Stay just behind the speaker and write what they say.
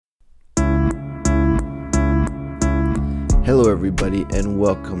Hello, everybody, and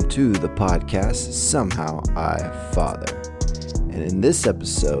welcome to the podcast, Somehow I Father. And in this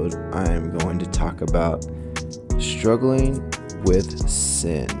episode, I'm going to talk about struggling with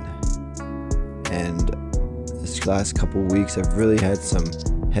sin. And this last couple weeks, I've really had some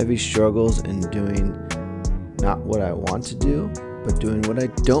heavy struggles in doing not what I want to do, but doing what I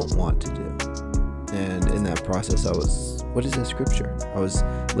don't want to do. And in that process, what is that scripture? I was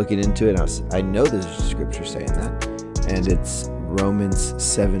looking into it, and I know there's a scripture saying that. And it's Romans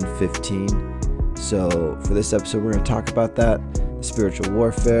 7:15. So for this episode, we're going to talk about that, the spiritual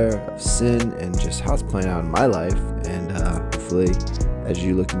warfare of sin, and just how it's playing out in my life. And hopefully, as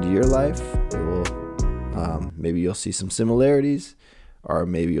you look into your life, it will maybe you'll see some similarities, or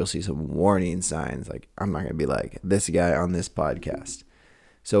maybe you'll see some warning signs. Like, I'm not going to be like this guy on this podcast.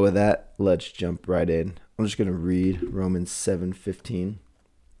 So with that, let's jump right in. I'm just going to read Romans 7:15.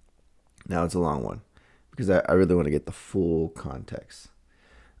 Now it's a long one, because I really want to get the full context.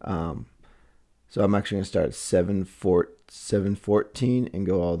 So I'm actually going to start at 7:14 and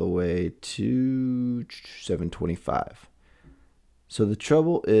go all the way to 7:25. So the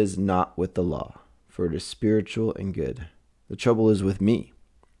trouble is not with the law, for it is spiritual and good. The trouble is with me,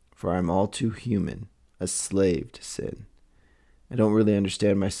 for I am all too human, a slave to sin. I don't really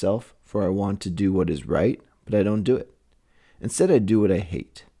understand myself, for I want to do what is right, but I don't do it. Instead, I do what I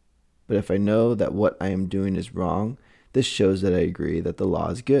hate. But if I know that what I am doing is wrong, this shows that I agree that the law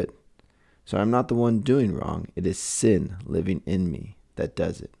is good. So I'm not the one doing wrong. It is sin living in me that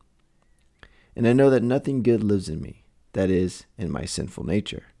does it. And I know that nothing good lives in me, that is, in my sinful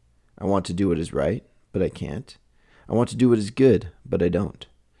nature. I want to do what is right, but I can't. I want to do what is good, but I don't.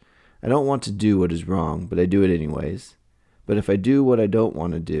 I don't want to do what is wrong, but I do it anyways. But if I do what I don't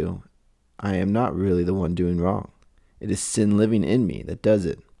want to do, I am not really the one doing wrong. It is sin living in me that does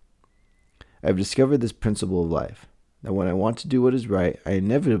it. I have discovered this principle of life, that when I want to do what is right, I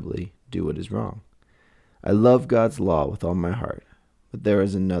inevitably do what is wrong. I love God's law with all my heart, but there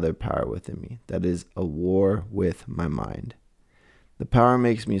is another power within me, that is a war with my mind. The power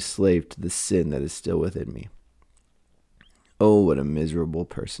makes me a slave to the sin that is still within me. Oh, what a miserable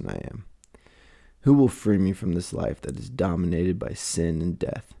person I am. Who will free me from this life that is dominated by sin and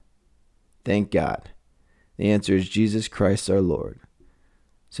death? Thank God. The answer is Jesus Christ our Lord.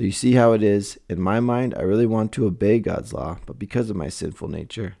 So you see how it is. In my mind, I really want to obey God's law, but because of my sinful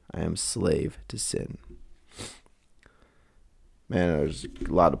nature, I am slave to sin. Man, there's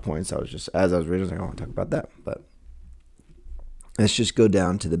a lot of points. As I was reading, I was like, I want to talk about that. But let's just go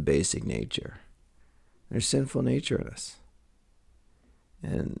down to the basic nature. There's sinful nature in us.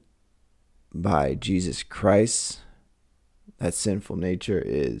 And by Jesus Christ, that sinful nature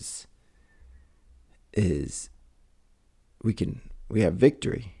we have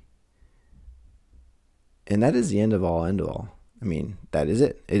victory. And that is the end all. I mean, that is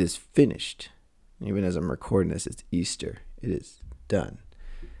it. It is finished. Even as I'm recording this, it's Easter. It is done.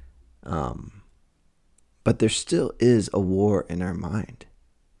 But there still is a war in our mind.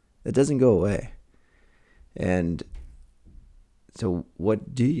 That doesn't go away. And so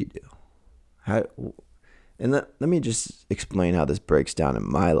what do you do? Let me just explain how this breaks down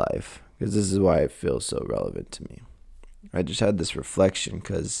in my life, because this is why it feels so relevant to me. I just had this reflection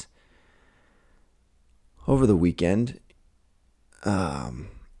because over the weekend,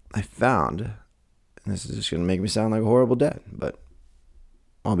 I found, and this is just going to make me sound like a horrible dad, but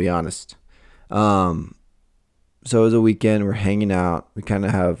I'll be honest. So it was a weekend, we're hanging out.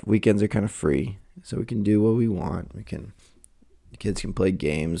 Weekends are kind of free, so we can do what we want. The kids can play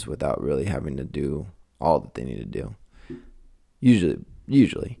games without really having to do all that they need to do.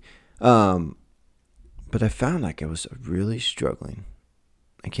 Usually. But I found like I was really struggling.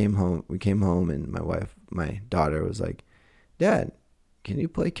 We came home, and my daughter was like, Dad, can you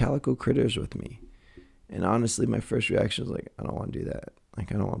play Calico Critters with me? And honestly, my first reaction was like, I don't want to do that.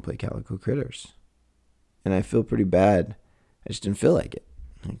 Like, I don't want to play Calico Critters. And I feel pretty bad. I just didn't feel like it.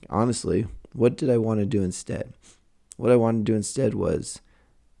 Like, honestly, what did I want to do instead? What I wanted to do instead was,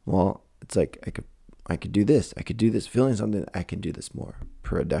 well, it's like I could do this. I could do this. Feeling something, I can do this more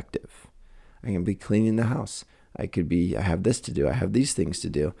productive. I can be cleaning the house. I have this to do. I have these things to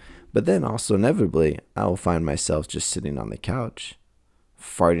do. But then also inevitably, I will find myself just sitting on the couch,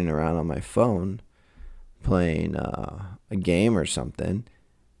 farting around on my phone, playing a game or something,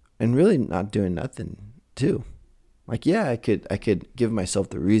 and really not doing nothing too. Like, yeah, I could give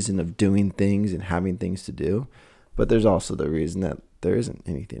myself the reason of doing things and having things to do, but there's also the reason that there isn't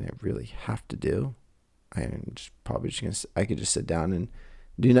anything I really have to do. I could just sit down and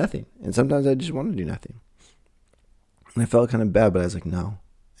do nothing. And sometimes I just want to do nothing. And I felt kind of bad, but I was like, no,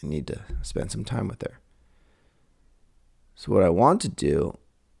 I need to spend some time with her. So what I want to do,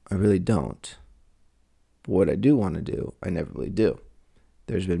 I really don't. But what I do want to do, I never really do.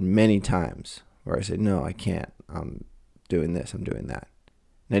 There's been many times where I say, no, I can't. I'm doing this, I'm doing that.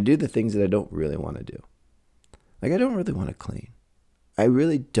 And I do the things that I don't really want to do. Like, I don't really want to clean. I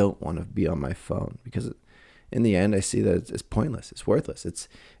really don't want to be on my phone because in the end, I see that it's pointless. It's worthless.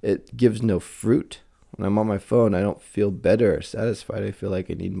 It gives no fruit. When I'm on my phone, I don't feel better or satisfied. I feel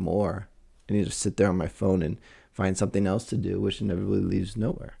like I need more. I need to sit there on my phone and find something else to do, which inevitably leads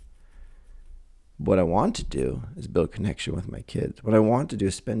nowhere. What I want to do is build connection with my kids. What I want to do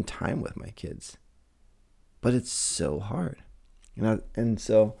is spend time with my kids. But it's so hard. And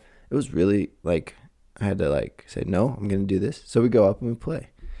so it was really like, I had to say, no, I'm going to do this. So we go up and we play.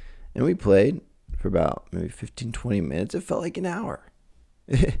 And we played for about maybe 15, 20 minutes. It felt like an hour.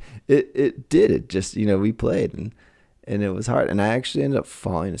 It did. It just, we played and it was hard. And I actually ended up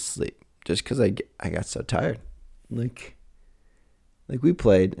falling asleep just because I got so tired. Like we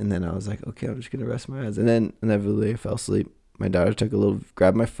played and then I was like, okay, I'm just going to rest my eyes. And then inevitably I fell asleep. My daughter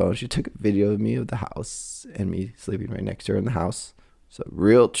grabbed my phone. She took a video of me of the house and me sleeping right next to her in the house. So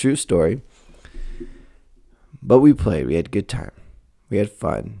real true story. But we played. We had a good time. We had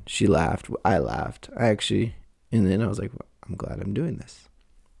fun. She laughed. I laughed. And then I was like, well, I'm glad I'm doing this.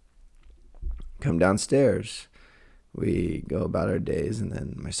 Come downstairs. We go about our days. And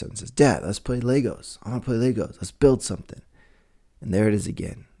then my son says, Dad, let's play Legos. I want to play Legos. Let's build something. And there it is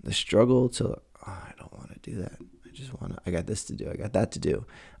again. The struggle to, I don't want to do that. I got this to do. I got that to do.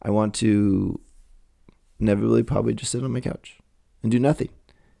 I want to inevitably probably just sit on my couch and do nothing.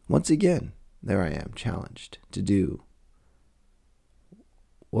 Once again, there I am, challenged to do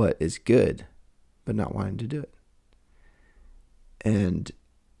what is good, but not wanting to do it. And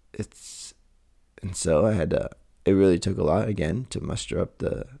so I had to, it really took a lot again to muster up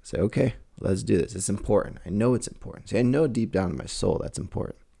say, okay, let's do this. It's important. I know it's important. See, I know deep down in my soul that's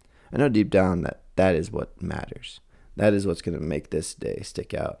important. I know deep down that is what matters. That is what's going to make this day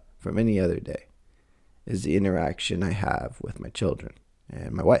stick out from any other day, is the interaction I have with my children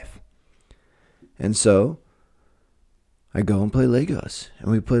and my wife. And so I go and play Legos. And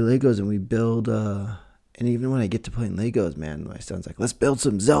we play Legos and we build, and even when I get to playing Legos, man, my son's like, let's build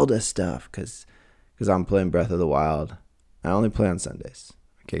some Zelda stuff, because I'm playing Breath of the Wild. I only play on Sundays.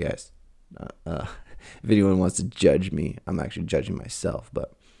 Okay, guys. If anyone wants to judge me, I'm actually judging myself,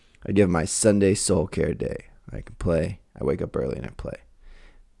 but I give my Sunday soul care day. I can play. I wake up early and I play.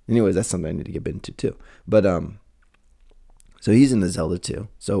 Anyways, that's something I need to get into too. But so he's in the Zelda too.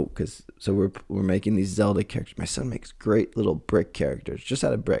 So we're making these Zelda characters. My son makes great little brick characters just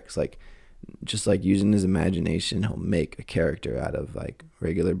out of bricks. Just using his imagination, he'll make a character out of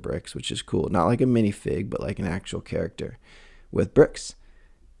regular bricks, which is cool. Not like a minifig, but like an actual character with bricks.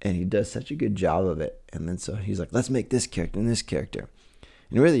 And he does such a good job of it. And then so he's like, let's make this character and this character.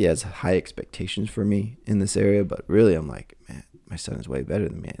 And he really has high expectations for me in this area, but really I'm like, man, my son is way better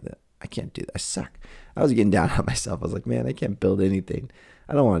than me. I can't do that. I suck. I was getting down on myself. I was like, man, I can't build anything.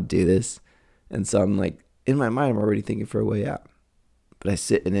 I don't want to do this. And so I'm like, in my mind, I'm already thinking for a way out. But I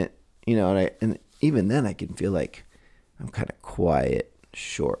sit in it, and even then I can feel like I'm kind of quiet,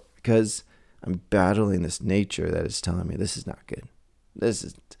 short, because I'm battling this nature that is telling me this is not good.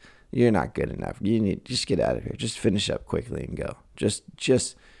 You're not good enough. You need just get out of here. Just finish up quickly and go. Just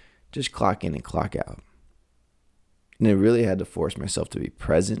clock in and clock out. And I really had to force myself to be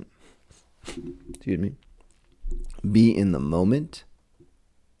present. Excuse me. Be in the moment.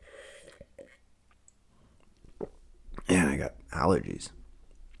 And I got allergies.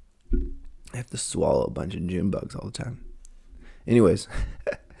 I have to swallow a bunch of June bugs all the time. Anyways,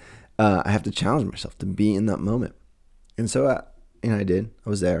 I have to challenge myself to be in that moment. And so I did. I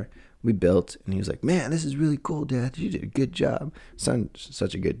was there. We built, and he was like, man, this is really cool, Dad. You did a good job. Son,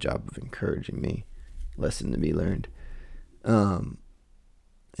 such a good job of encouraging me. Lesson to be learned. And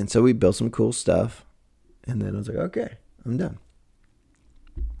so we built some cool stuff, and then I was like, okay, I'm done.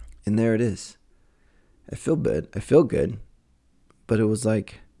 And there it is. I feel good, but it was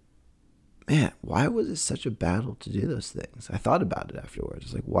like, man, why was it such a battle to do those things? I thought about it afterwards.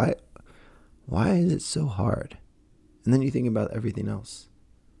 It's like, why is it so hard? And then you think about everything else.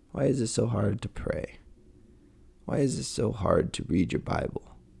 Why is it so hard to pray? Why is it so hard to read your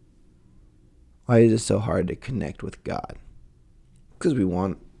Bible? Why is it so hard to connect with God? Because we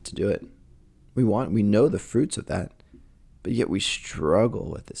want to do it. We know the fruits of that, but yet we struggle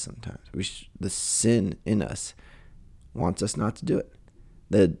with it sometimes. The sin in us wants us not to do it.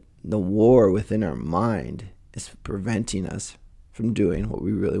 The war within our mind is preventing us from doing what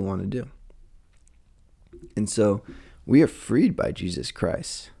we really want to do. And so we are freed by Jesus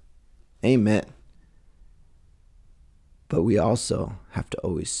Christ. Amen. But we also have to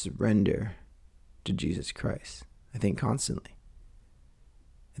always surrender to Jesus Christ. I think constantly.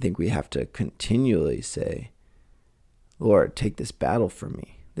 I think we have to continually say, Lord, take this battle from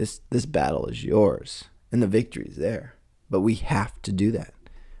me. This battle is yours, and the victory is there. But we have to do that.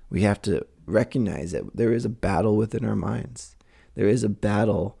 We have to recognize that there is a battle within our minds. There is a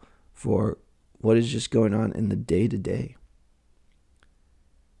battle for what is just going on in the day-to-day.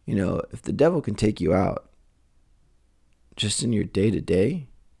 You know, if the devil can take you out just in your day-to-day,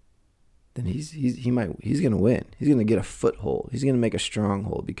 then he's going to win. He's going to get a foothold. He's going to make a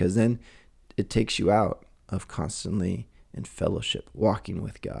stronghold, because then it takes you out of constantly in fellowship, walking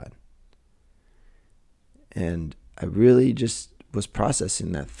with God. And I really just was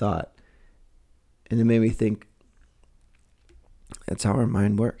processing that thought, and it made me think that's how our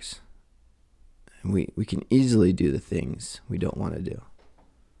mind works. And we can easily do the things we don't want to do.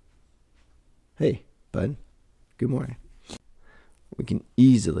 Hey, bud. Good morning. We can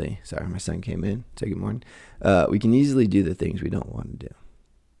easily, sorry, my son came in. Say good morning. We can easily do the things we don't want to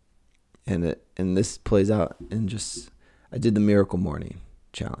do. And this plays out in just, I did the Miracle Morning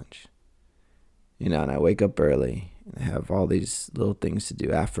Challenge. You know, and I wake up early and I have all these little things to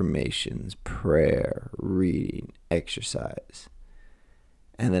do: affirmations, prayer, reading, exercise.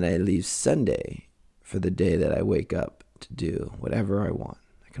 And then I leave Sunday for the day that I wake up to do whatever I want.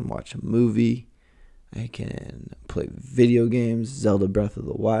 I can watch a movie. I can play video games, Zelda Breath of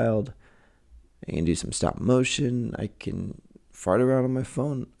the Wild. I can do some stop motion. I can fart around on my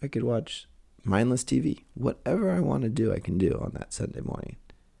phone. I could watch mindless TV. Whatever I want to do, I can do on that Sunday morning.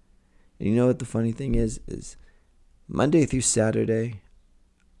 And you know what the funny thing is Monday through Saturday,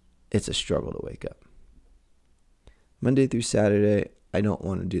 it's a struggle to wake up. Monday through Saturday, I don't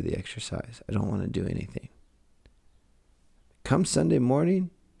want to do the exercise. I don't want to do anything. Come Sunday morning,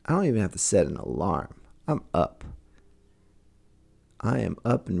 I don't even have to set an alarm. I'm up. I am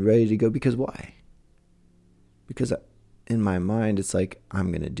up and ready to go. Because why? Because in my mind, it's like,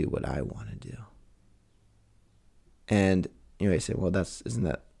 I'm going to do what I want to do. And you may say, well, isn't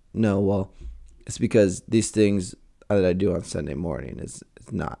that? No, well, it's because these things that I do on Sunday morning is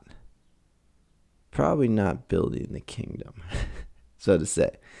not, probably not building the kingdom, so to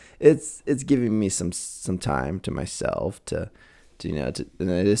say. It's giving me some time to myself to and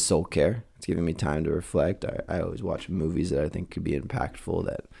it is soul care. It's giving me time to reflect. I always watch movies that I think could be impactful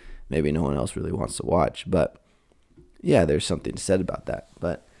that maybe no one else really wants to watch. But yeah, there's something said about that.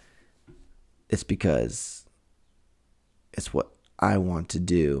 But it's because it's what I want to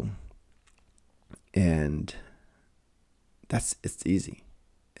do. And it's easy.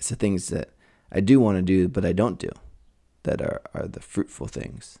 It's the things that I do want to do, but I don't do, that are the fruitful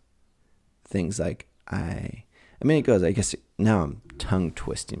things. Things like it goes, I guess now I'm tongue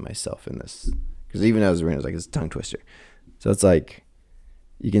twisting myself in this, because even as a reader, I was like, it's a tongue twister. So it's like,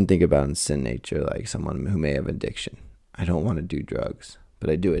 you can think about in sin nature, like someone who may have addiction. I don't want to do drugs, but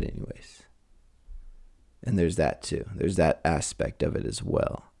I do it anyways. And there's that too. There's that aspect of it as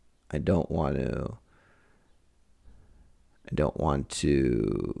well. I don't want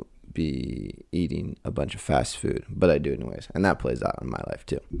to be eating a bunch of fast food, but I do anyways. And that plays out in my life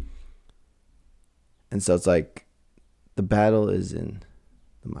too. And so it's like, the battle is in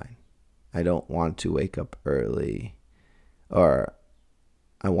the mind. I don't want to wake up early, or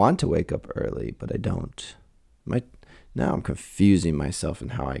I want to wake up early, but I don't. Now I'm confusing myself in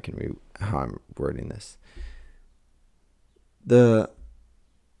how I'm wording this. The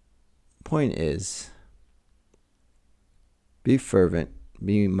point is, be fervent,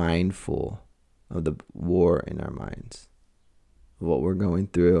 be mindful of the war in our minds, of what we're going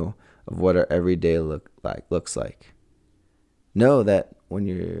through, of what our everyday looks like. Know that when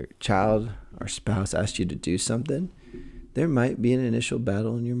your child or spouse asks you to do something, there might be an initial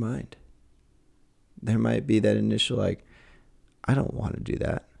battle in your mind. There might be that initial, I don't want to do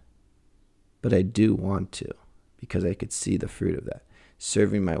that, but I do want to, because I could see the fruit of that.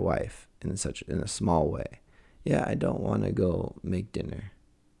 Serving my wife in a small way. Yeah, I don't want to go make dinner,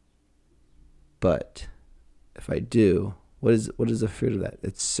 but if I do, what is the fruit of that?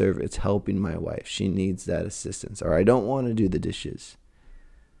 It's helping my wife. She needs that assistance. Or I don't want to do the dishes.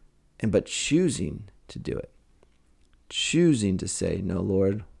 But choosing to do it. Choosing to say, no,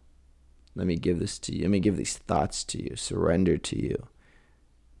 Lord, let me give this to you. Let me give these thoughts to you. Surrender to you.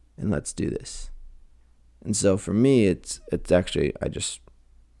 And let's do this. And so for me, it's actually, I just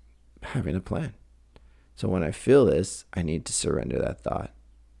having a plan. So when I feel this, I need to surrender that thought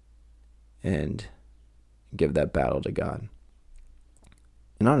and give that battle to God.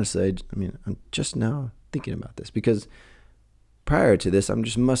 And honestly, I'm just now thinking about this, because prior to this, I'm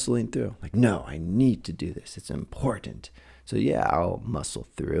just muscling through. Like, no, I need to do this. It's important. So yeah, I'll muscle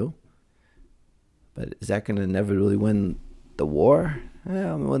through. But is that going to inevitably win the war? I'm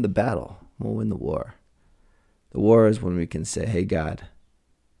going to win the battle. We'll win the war. The war is when we can say, hey, God,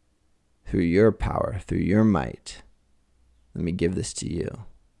 through your power, through your might, let me give this to you.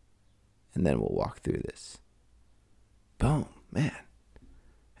 And then we'll walk through this. Boom, man.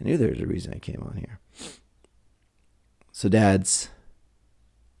 I knew there was a reason I came on here. So dads,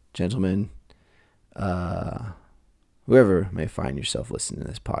 gentlemen, whoever may find yourself listening to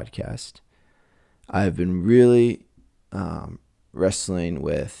this podcast, I've been really wrestling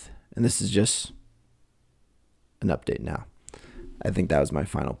with, and this is just an update now. I think that was my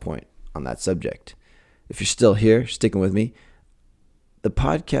final point on that subject. If you're still here, sticking with me, the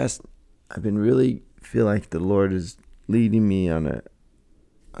podcast, I've been really feel like the Lord is leading me on a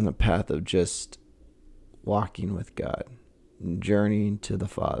path of just walking with God and journeying to the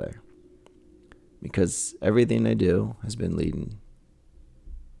Father, because everything I do has been leading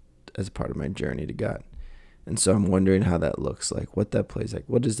as a part of my journey to God. And so I'm wondering how that looks like, what that plays like.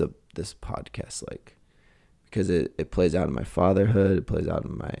 What is this podcast like? Because it plays out in my fatherhood, it plays out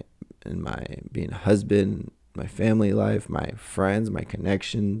in my being a husband, my family life, my friends, my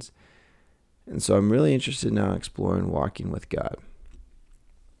connections. And so I'm really interested now in exploring walking with God.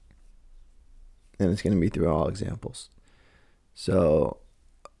 And it's going to be through all examples. So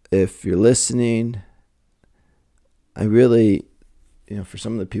if you're listening, I really, for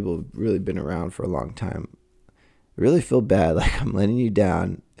some of the people who've really been around for a long time, I really feel bad, like I'm letting you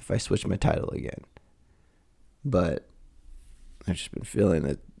down if I switch my title again. But I've just been feeling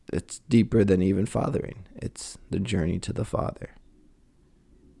that it's deeper than even fathering. It's the journey to the Father.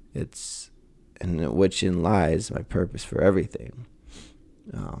 It's in which lies my purpose for everything.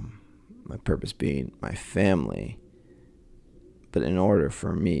 My purpose being my family. But in order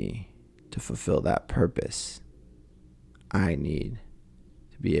for me to fulfill that purpose, I need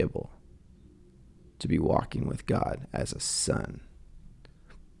to be able to be walking with God as a son.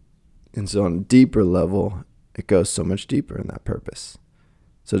 And so on a deeper level, it goes so much deeper in that purpose.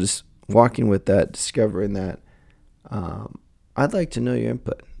 So just walking with that, discovering that, I'd like to know your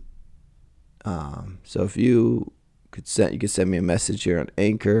input. So if you could send me a message here on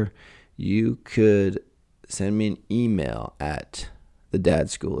Anchor. You could send me an email at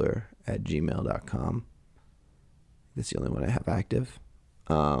thedadschooler@gmail.com. That's the only one I have active.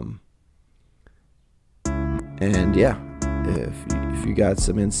 And yeah, if you got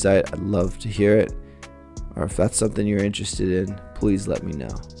some insight, I'd love to hear it. Or if that's something you're interested in, please let me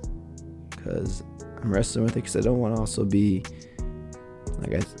know. Because I'm wrestling with it, because I don't want to also be,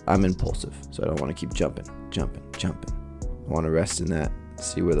 I'm impulsive. So I don't want to keep jumping. I want to rest in that,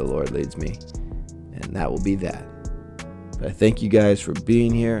 see where the Lord leads me. And that will be that. But I thank you guys for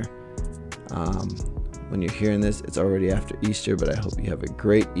being here. When you're hearing this, it's already after Easter, but I hope you have a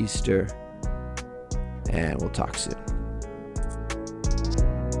great Easter. And we'll talk soon.